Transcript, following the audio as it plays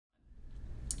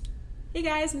Hey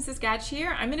guys, Mrs. Gatch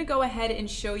here. I'm going to go ahead and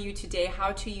show you today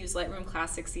how to use Lightroom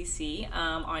Classic CC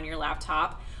on your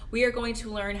laptop. We are going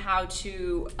to learn how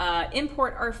to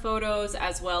import our photos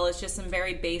as well as just some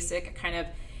very basic kind of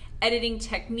editing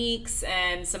techniques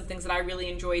and some things that I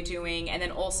really enjoy doing, and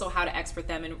then also how to export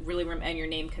them and really and your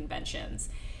name conventions.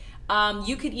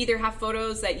 You could either have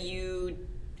photos that you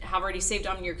have already saved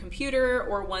on your computer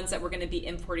or ones that we're going to be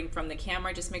importing from the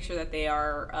camera. Just make sure that they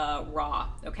are raw,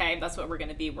 okay? That's what we're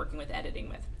going to be working with editing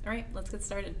with. All right, let's get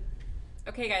started.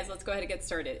 Okay guys, let's go ahead and get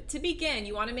started. To begin,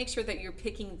 you want to make sure that you're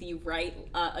picking the right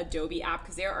Adobe app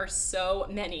because there are so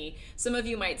many. Some of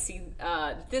you might see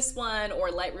this one or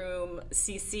Lightroom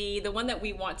CC. The one that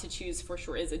we want to choose for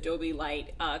sure is Adobe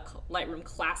Lightroom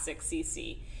Classic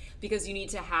CC, because you need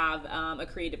to have a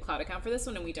Creative Cloud account for this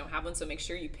one, and we don't have one, so make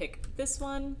sure you pick this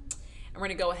one. And we're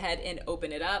gonna go ahead and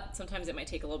open it up. Sometimes it might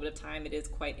take a little bit of time. It is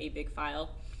quite a big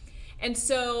file. And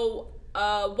so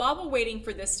while we're waiting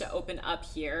for this to open up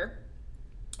here,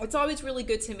 it's always really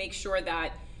good to make sure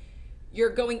that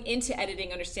you're going into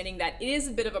editing understanding that it is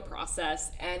a bit of a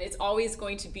process, and it's always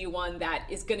going to be one that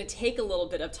is going to take a little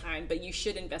bit of time, but you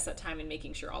should invest that time in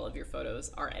making sure all of your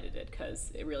photos are edited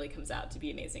because it really comes out to be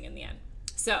amazing in the end.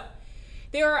 So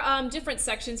there are different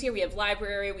sections here. We have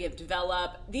library, we have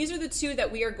develop. These are the two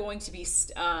that we are going to be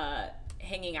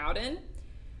hanging out in.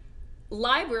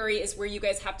 Library is where you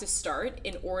guys have to start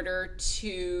in order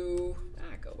to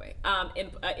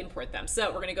import them. So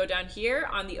we're going to go down here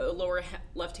on the lower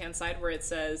left-hand side where it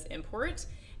says import,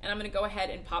 and I'm going to go ahead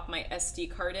and pop my SD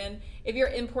card in. If you're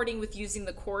importing with using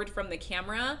the cord from the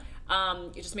camera,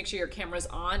 you just make sure your camera's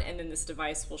on, and then this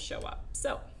device will show up.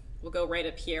 So we'll go right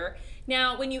up here.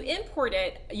 Now, when you import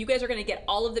it, you guys are going to get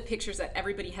all of the pictures that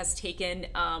everybody has taken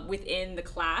within the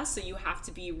class, so you have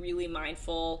to be really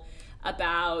mindful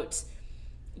about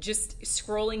just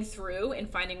scrolling through and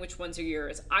finding which ones are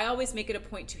yours. I always make it a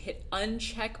point to hit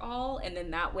uncheck all, and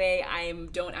then that way I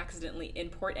don't accidentally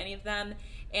import any of them.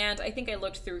 And I think I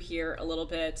looked through here a little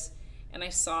bit and I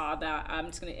saw that I'm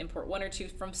just going to import one or two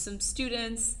from some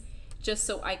students just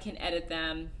so I can edit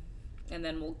them, and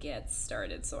then we'll get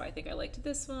started. So I think I liked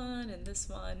this one and this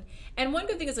one. And one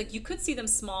good thing is, like, you could see them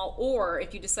small, or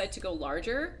if you decide to go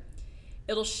larger,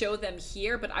 it'll show them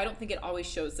here, but I don't think it always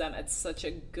shows them at such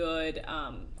a good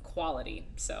quality.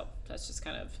 So that's just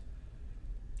kind of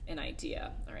an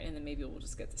idea. All right, and then maybe we'll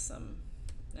just get to some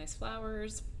nice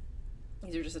flowers.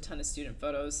 These are just a ton of student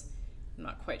photos. I'm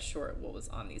not quite sure what was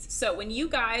on these. So when you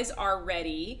guys are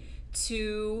ready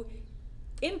to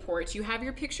import, you have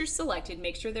your pictures selected,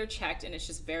 make sure they're checked, and it's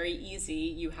just very easy.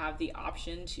 You have the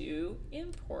option to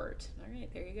import. All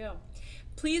right, there you go.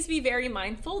 Please be very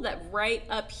mindful that right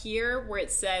up here where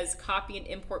it says copy and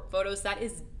import photos, that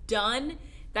is done.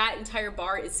 That entire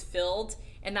bar is filled,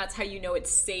 and that's how you know it's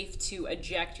safe to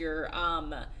eject your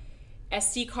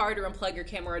SD card or unplug your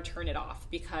camera or turn it off,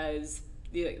 because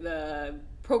the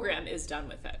program is done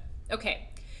with it. Okay,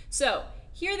 so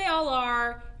here they all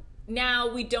are.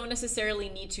 Now we don't necessarily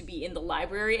need to be in the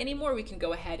library anymore. We can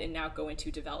go ahead and now go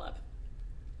into develop.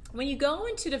 When you go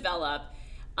into develop,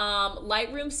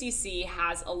 Lightroom CC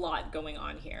has a lot going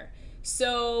on here.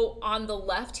 So on the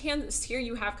left hand here,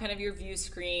 you have kind of your view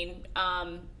screen.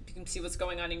 You can see what's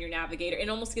going on in your navigator. It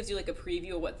almost gives you like a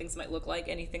preview of what things might look like,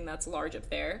 anything that's large up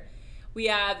there. We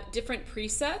have different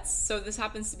presets. So this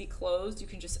happens to be closed. You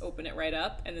can just open it right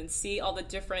up and then see all the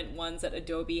different ones that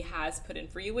Adobe has put in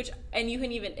for you, and you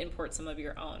can even import some of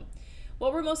your own.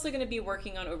 What we're mostly going to be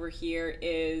working on over here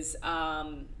is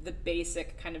the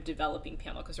basic kind of developing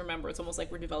panel, because remember, it's almost like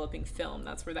we're developing film.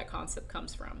 That's where that concept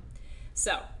comes from.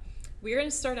 So we're going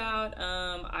to start out.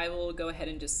 I will go ahead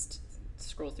and just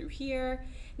scroll through here.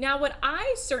 Now, what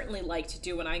I certainly like to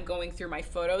do when I'm going through my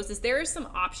photos is there are some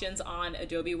options on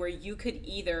Adobe where you could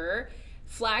either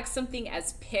flag something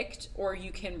as picked or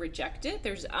you can reject it.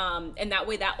 There's and that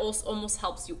way that also almost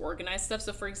helps you organize stuff.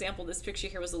 So for example, this picture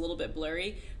here was a little bit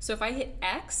blurry. So if I hit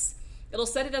X, it'll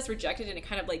set it as rejected and it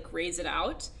kind of like grays it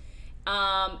out.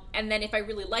 And then if I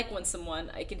really like someone,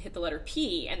 I can hit the letter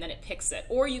P and then it picks it,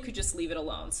 or you could just leave it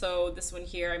alone. So this one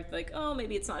here, I'm like, oh,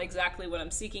 maybe it's not exactly what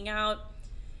I'm seeking out.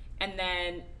 And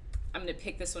then I'm gonna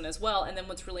pick this one as well. And then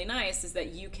what's really nice is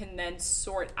that you can then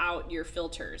sort out your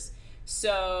filters.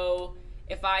 So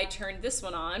if I turn this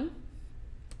one on,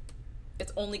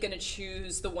 it's only gonna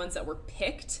choose the ones that were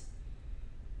picked.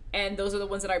 And those are the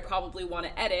ones that I probably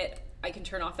wanna edit. I can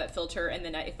turn off that filter. And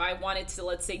then if I wanted to,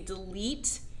 let's say,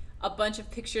 delete a bunch of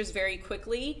pictures very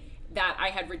quickly that I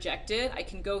had rejected, I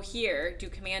can go here, do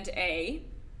Command A,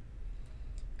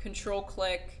 Control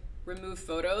click, remove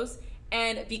photos,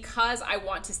 And because I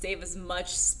want to save as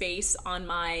much space on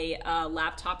my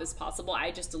laptop as possible,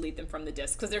 I just delete them from the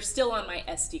disk because they're still on my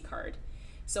SD card.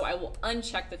 So I will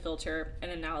uncheck the filter, and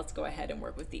then now let's go ahead and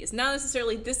work with these. Not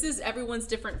necessarily, this is everyone's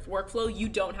different workflow. You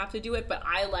don't have to do it, but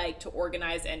I like to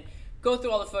organize and go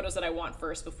through all the photos that I want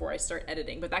first before I start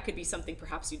editing. But that could be something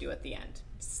perhaps you do at the end.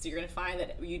 So you're gonna find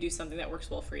that you do something that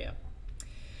works well for you.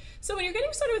 So when you're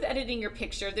getting started with editing your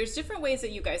picture, there's different ways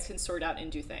that you guys can sort out and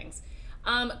do things.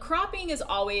 Cropping is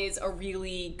always a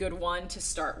really good one to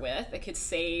start with. It could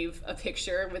save a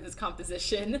picture with its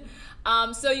composition.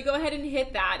 So you go ahead and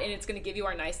hit that, and it's going to give you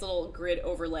our nice little grid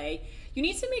overlay. You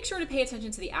need to make sure to pay attention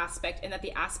to the aspect and that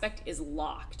the aspect is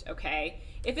locked, okay?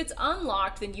 If it's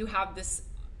unlocked, then you have this,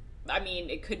 I mean,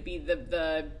 it could be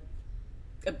the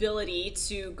ability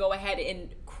to go ahead and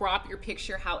crop your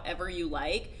picture however you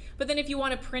like. But then if you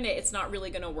want to print it, it's not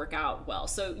really going to work out well.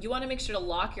 So you want to make sure to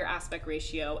lock your aspect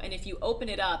ratio. And if you open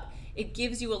it up, it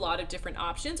gives you a lot of different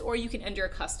options, or you can enter a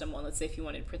custom one. Let's say if you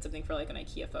wanted to print something for like an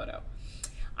IKEA photo.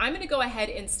 I'm going to go ahead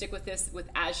and stick with this with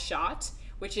as shot,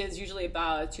 which is usually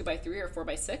about 2x3 or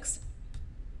 4x6.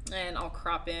 And I'll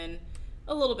crop in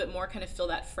a little bit more, kind of fill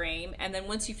that frame. And then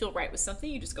once you feel right with something,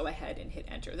 you just go ahead and hit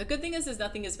enter. The good thing is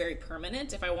nothing is very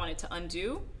permanent. If I wanted to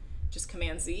undo, just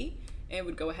Command Z, and it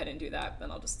would go ahead and do that.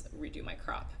 Then I'll just redo my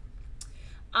crop.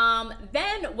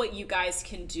 Then what you guys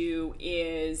can do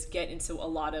is get into a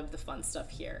lot of the fun stuff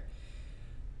here.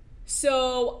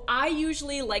 So I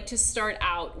usually like to start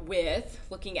out with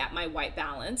looking at my white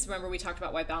balance. Remember we talked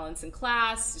about white balance in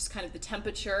class, just kind of the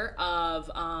temperature of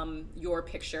your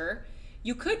picture.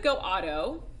 You could go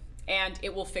auto and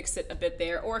it will fix it a bit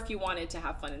there, or if you wanted to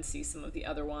have fun and see some of the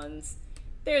other ones,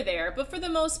 they're there. But for the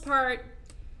most part,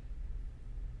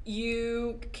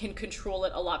 you can control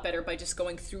it a lot better by just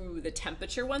going through the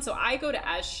temperature one. So I go to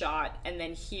as shot, and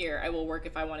then here I will work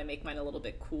if I want to make mine a little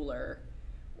bit cooler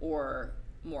or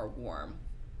more warm.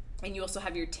 And you also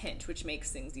have your tint, which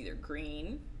makes things either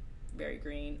green, very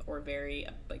green, or very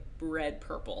like red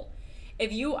purple.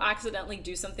 If you accidentally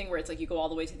do something where it's like you go all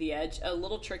the way to the edge, a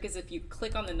little trick is if you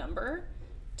click on the number,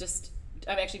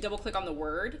 I actually double click on the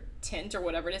word tint or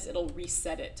whatever it is, it'll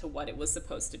reset it to what it was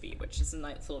supposed to be, which is a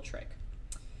nice little trick.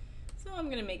 So I'm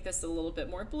going to make this a little bit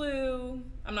more blue.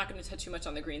 I'm not going to touch too much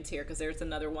on the greens here because there's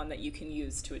another one that you can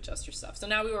use to adjust your stuff. So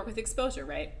now we work with exposure,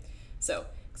 right? So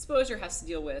exposure has to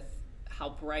deal with how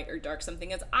bright or dark something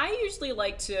is. I usually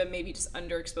like to maybe just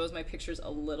underexpose my pictures a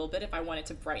little bit. If I wanted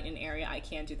to brighten an area, I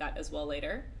can do that as well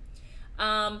later.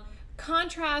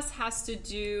 Contrast has to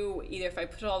do, either if I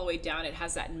put it all the way down, it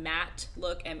has that matte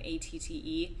look,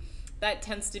 M-A-T-T-E. That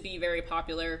tends to be very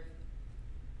popular.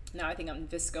 Now I think I'm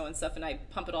Visco and stuff, and I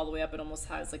pump it all the way up. It almost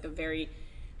has like a very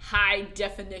high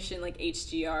definition, like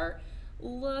HDR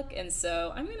look. And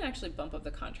so I'm gonna actually bump up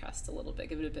the contrast a little bit,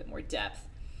 give it a bit more depth.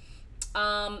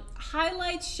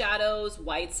 Highlights, shadows,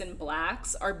 whites, and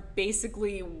blacks are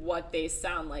basically what they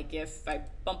sound like. If I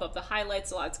bump up the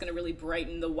highlights a lot, it's gonna really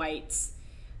brighten the whites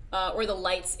or the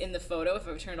lights in the photo. If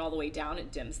I turn it all the way down,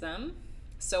 it dims them.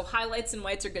 So highlights and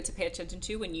whites are good to pay attention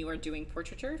to when you are doing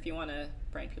portraiture, if you wanna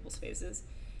brighten people's faces.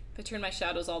 If I turn my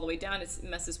shadows all the way down, it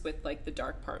messes with like the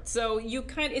dark parts. So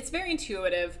it's very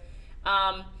intuitive.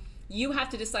 You have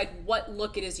to decide what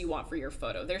look it is you want for your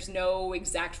photo. There's no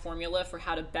exact formula for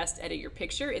how to best edit your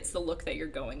picture. It's the look that you're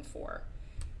going for.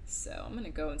 So I'm gonna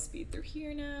go and speed through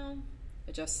here now,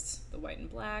 adjust the white and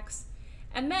blacks.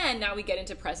 And then now we get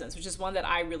into presence, which is one that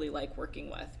I really like working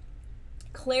with.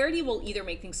 Clarity will either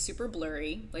make things super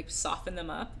blurry, like soften them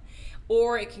up,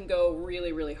 or it can go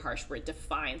really, really harsh where it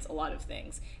defines a lot of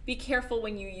things. Be careful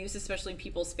when you use, especially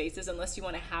people's faces, unless you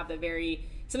want to have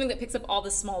something that picks up all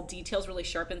the small details, really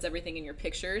sharpens everything in your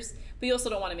pictures, but you also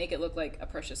don't want to make it look like a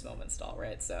Precious Moments doll,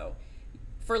 right? So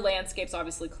for landscapes,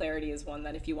 obviously clarity is one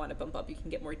that if you want to bump up, you can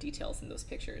get more details in those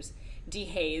pictures.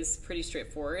 Dehaze, pretty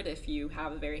straightforward. If you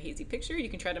have a very hazy picture, you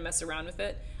can try to mess around with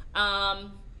it. I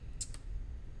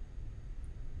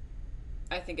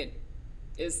think it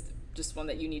is just one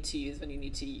that you need to use when you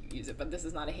need to use it, but this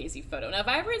is not a hazy photo. Now,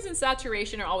 vibrance and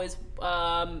saturation are always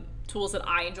tools that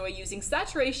I enjoy using.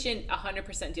 Saturation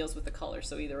 100% deals with the color,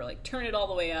 so either like turn it all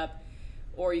the way up,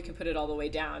 or you can put it all the way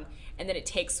down, and then it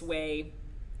takes away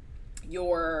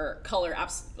your color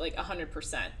like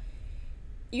 100%.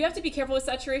 You have to be careful with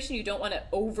saturation. You don't want to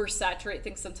oversaturate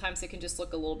things. Sometimes it can just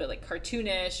look a little bit like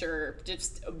cartoonish or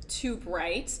just too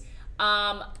bright.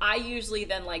 I usually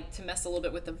then like to mess a little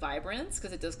bit with the vibrance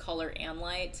because it does color and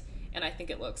light, and I think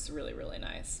it looks really, really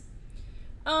nice.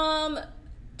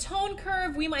 Tone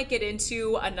curve we might get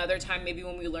into another time, maybe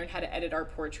when we learn how to edit our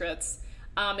portraits.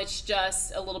 It's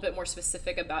just a little bit more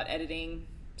specific about editing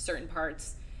certain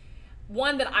parts.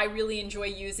 one that I really enjoy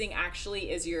using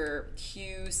actually is your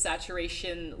hue,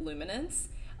 saturation, luminance.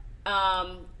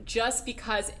 Just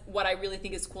because what I really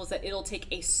think is cool is that it'll take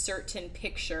a certain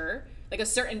picture, like a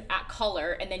certain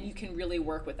color, and then you can really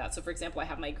work with that. So for example, I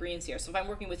have my greens here. So if I'm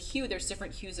working with hue, there's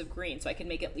different hues of green. So I can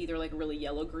make it either like a really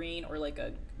yellow green or like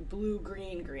a blue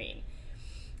green green.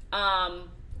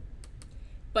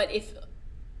 But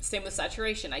same with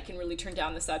saturation, I can really turn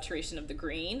down the saturation of the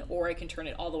green, or I can turn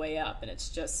it all the way up and it's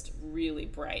just really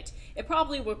bright. It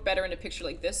probably work better in a picture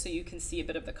like this so you can see a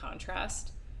bit of the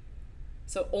contrast.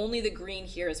 So only the green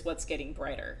here is what's getting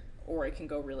brighter, or it can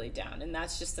go really down. And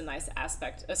that's just a nice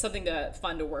aspect of something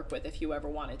fun to work with if you ever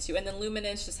wanted to. And then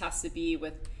luminance just has to be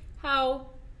with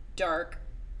how dark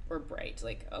or bright,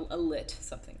 like a lit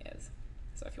something is.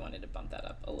 So if you wanted to bump that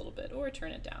up a little bit or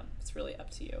turn it down, it's really up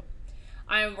to you.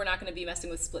 We're not going to be messing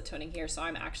with split toning here, so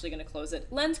I'm actually going to close it.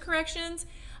 Lens corrections,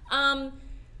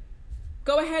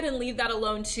 go ahead and leave that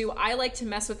alone too. I like to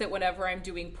mess with it whenever I'm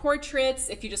doing portraits.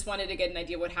 If you just wanted to get an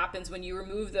idea what happens when you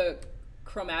remove the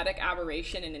chromatic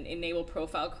aberration and enable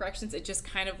profile corrections, it just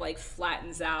kind of like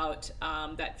flattens out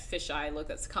that fisheye look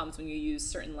that comes when you use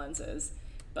certain lenses,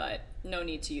 but no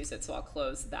need to use it, so I'll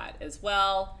close that as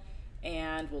well.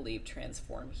 And we'll leave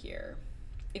transform here.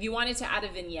 If you wanted to add a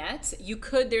vignette, you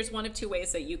could. There's one of two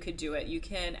ways that you could do it. You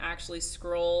can actually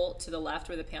scroll to the left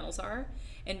where the panels are,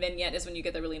 and vignette is when you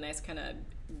get the really nice kind of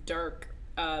dark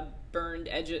burned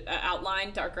edge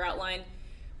outline,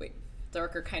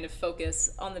 darker kind of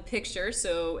focus on the picture,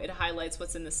 so it highlights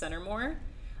what's in the center more.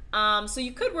 So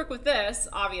you could work with this,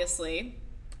 obviously.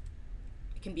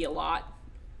 It can be a lot,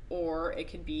 or it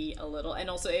could be a little, and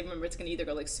also remember it's going to either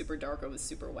go like super dark or with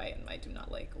super white, and I do not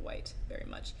like white very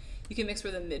much. You can mix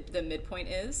where the midpoint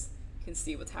is. You can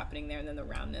see what's happening there, and then the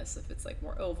roundness if it's like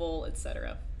more oval,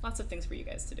 etc. Lots of things for you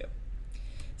guys to do.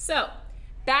 So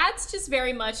that's just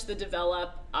very much the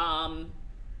develop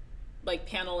like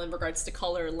panel in regards to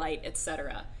color, light,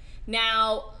 etc.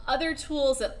 Now, other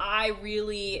tools that I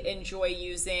really enjoy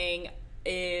using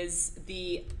is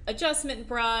the adjustment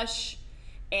brush,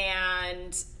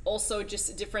 and also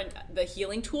just the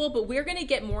healing tool, but we're gonna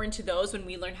get more into those when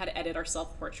we learn how to edit our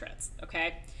self-portraits,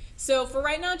 okay? So for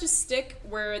right now, just stick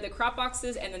where the crop box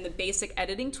is and then the basic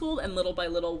editing tool, and little by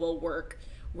little we'll work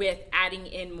with adding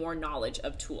in more knowledge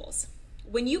of tools.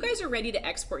 When you guys are ready to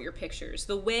export your pictures,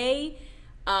 the way,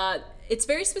 it's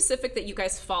very specific that you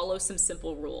guys follow some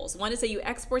simple rules. One is that you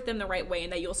export them the right way,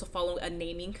 and that you also follow a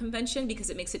naming convention, because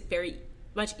it makes it very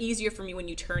much easier for me when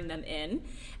you turn them in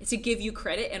to give you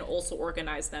credit and also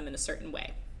organize them in a certain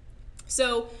way.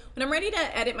 So when I'm ready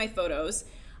to edit my photos,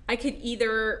 I could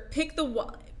either pick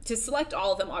to select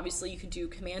all of them, obviously you could do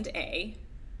Command A,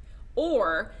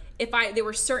 or if there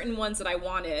were certain ones that I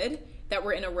wanted that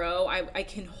were in a row, I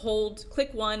can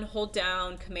click one, hold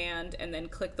down, Command, and then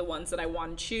click the ones that I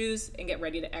want to choose and get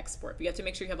ready to export. But you have to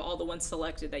make sure you have all the ones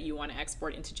selected that you want to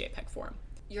export into JPEG form.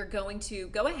 You're going to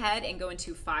go ahead and go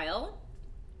into File,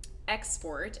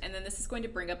 Export, and then this is going to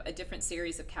bring up a different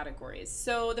series of categories.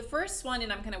 So the first one,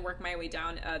 and I'm going to work my way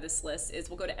down this list, is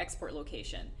we'll go to Export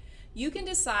Location. You can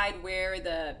decide where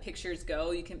the pictures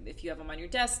go. You can, if you have them on your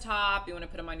desktop, you want to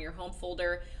put them on your home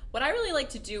folder. What I really like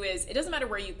to do is, it doesn't matter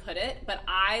where you put it, but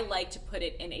I like to put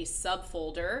it in a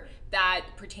subfolder that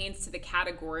pertains to the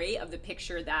category of the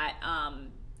picture that,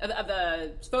 of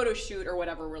the photo shoot or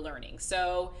whatever we're learning.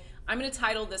 So I'm going to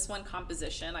title this one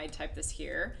Composition. I type this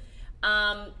here.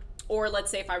 Or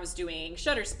let's say if I was doing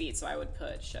shutter speed, so I would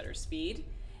put shutter speed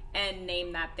and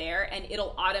name that there, and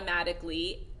it'll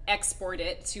automatically export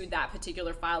it to that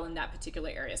particular file in that particular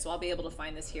area. So I'll be able to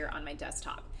find this here on my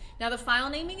desktop. Now the file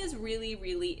naming is really,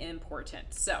 really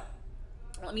important. So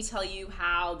let me tell you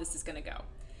how this is gonna go.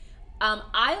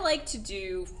 I like to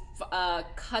do a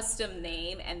custom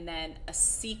name and then a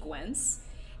sequence.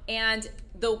 And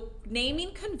the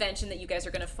naming convention that you guys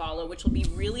are going to follow, which will be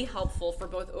really helpful for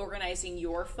both organizing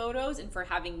your photos and for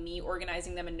having me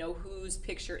organizing them and know whose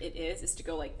picture it is to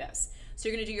go like this. So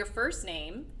you're going to do your first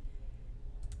name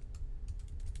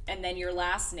and then your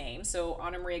last name. So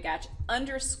Anna Maria Gatch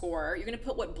underscore, you're going to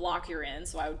put what block you're in.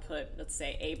 So I would put, let's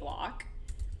say, A block.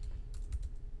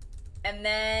 And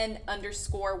then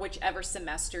underscore whichever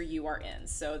semester you are in.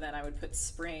 So then I would put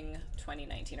spring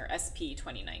 2019 or SP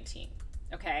 2019.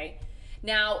 Okay,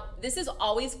 now this is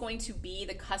always going to be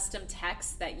the custom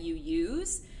text that you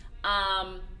use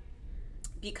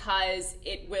because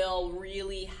it will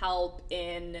really help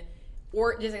in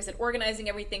or just like I said, organizing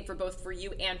everything for both for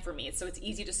you and for me. So it's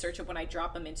easy to search it when I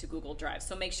drop them into Google Drive.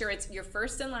 So make sure it's your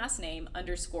first and last name,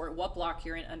 underscore, what block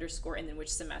you're in, underscore, and then which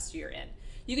semester you're in.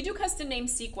 You could do custom name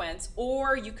sequence,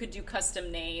 or you could do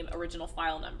custom name original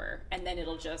file number, and then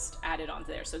it'll just add it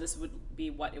onto there. So this would be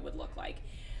what it would look like.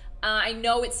 I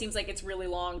know it seems like it's really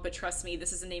long, but trust me,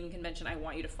 this is a naming convention I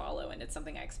want you to follow, and it's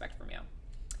something I expect from you.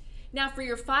 Now for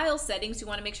your file settings, you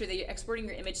want to make sure that you're exporting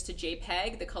your image to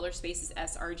JPEG. The color space is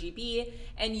sRGB,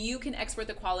 and you can export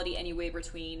the quality anywhere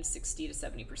between 60 to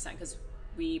 70% because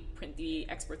we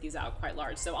export these out quite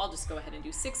large. So I'll just go ahead and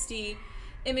do 60.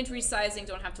 Image resizing,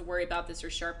 don't have to worry about this,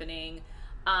 or sharpening.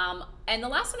 And the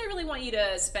last one I really want you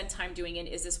to spend time doing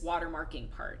is this watermarking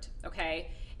part,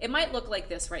 okay? It might look like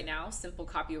this right now, simple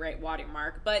copyright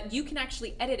watermark, but you can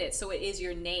actually edit it so it is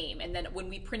your name. And then when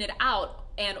we print it out,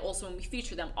 and also when we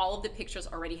feature them, all of the pictures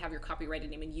already have your copyrighted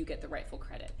name and you get the rightful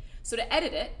credit. So to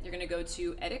edit it, you're gonna go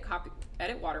to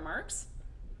edit watermarks.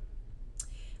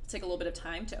 It'll take a little bit of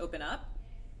time to open up.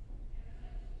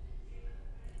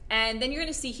 And then you're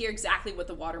gonna see here exactly what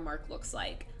the watermark looks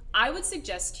like. I would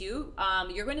suggest you're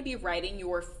going to be writing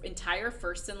your entire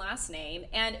first and last name,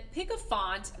 and pick a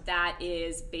font that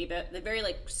is the very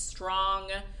like strong,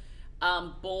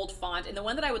 bold font. And the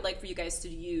one that I would like for you guys to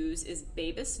use is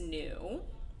Babus New.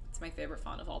 It's my favorite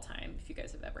font of all time, if you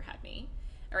guys have ever had me.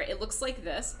 All right, it looks like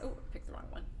this. Oh, I picked the wrong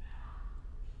one.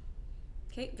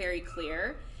 Okay, very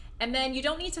clear. And then you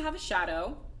don't need to have a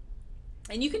shadow,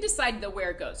 and you can decide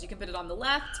where it goes. You can put it on the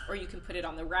left, or you can put it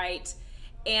on the right.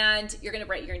 And you're gonna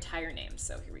write your entire name.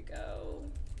 So here we go,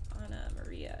 Anna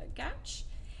Maria Gatch.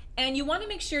 And you wanna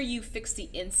make sure you fix the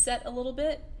inset a little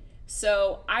bit.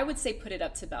 So I would say put it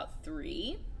up to about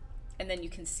 3. And then you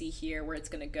can see here where it's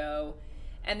gonna go.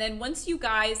 And then once you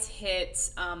guys hit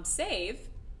save,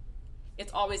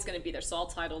 it's always gonna be there. So I'll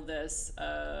title this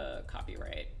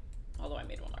copyright, although I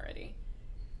made one already.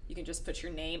 You can just put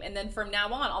your name, and then from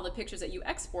now on, all the pictures that you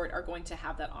export are going to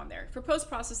have that on there. For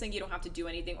post-processing, you don't have to do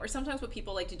anything, or sometimes what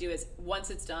people like to do is once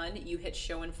it's done, you hit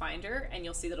show in Finder, and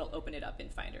you'll see that it'll open it up in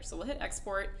Finder. So we'll hit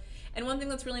export, and one thing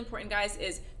that's really important, guys,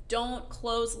 is don't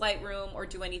close Lightroom or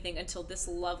do anything until this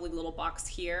lovely little box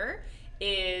here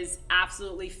is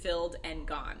absolutely filled and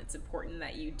gone. It's important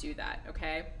that you do that,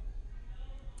 okay?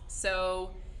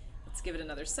 So let's give it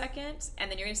another second, and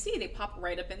then you're gonna see they pop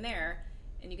right up in there.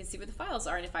 And you can see where the files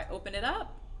are. And if I open it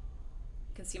up,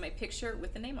 you can see my picture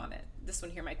with the name on it. This one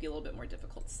here might be a little bit more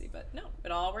difficult to see, but no, it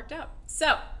all worked out.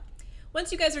 So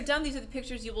once you guys are done, these are the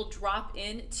pictures you will drop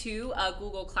into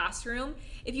Google Classroom.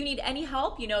 If you need any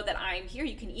help, you know that I'm here.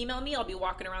 You can email me. I'll be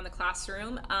walking around the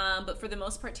classroom. But for the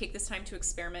most part, take this time to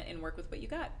experiment and work with what you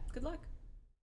got. Good luck.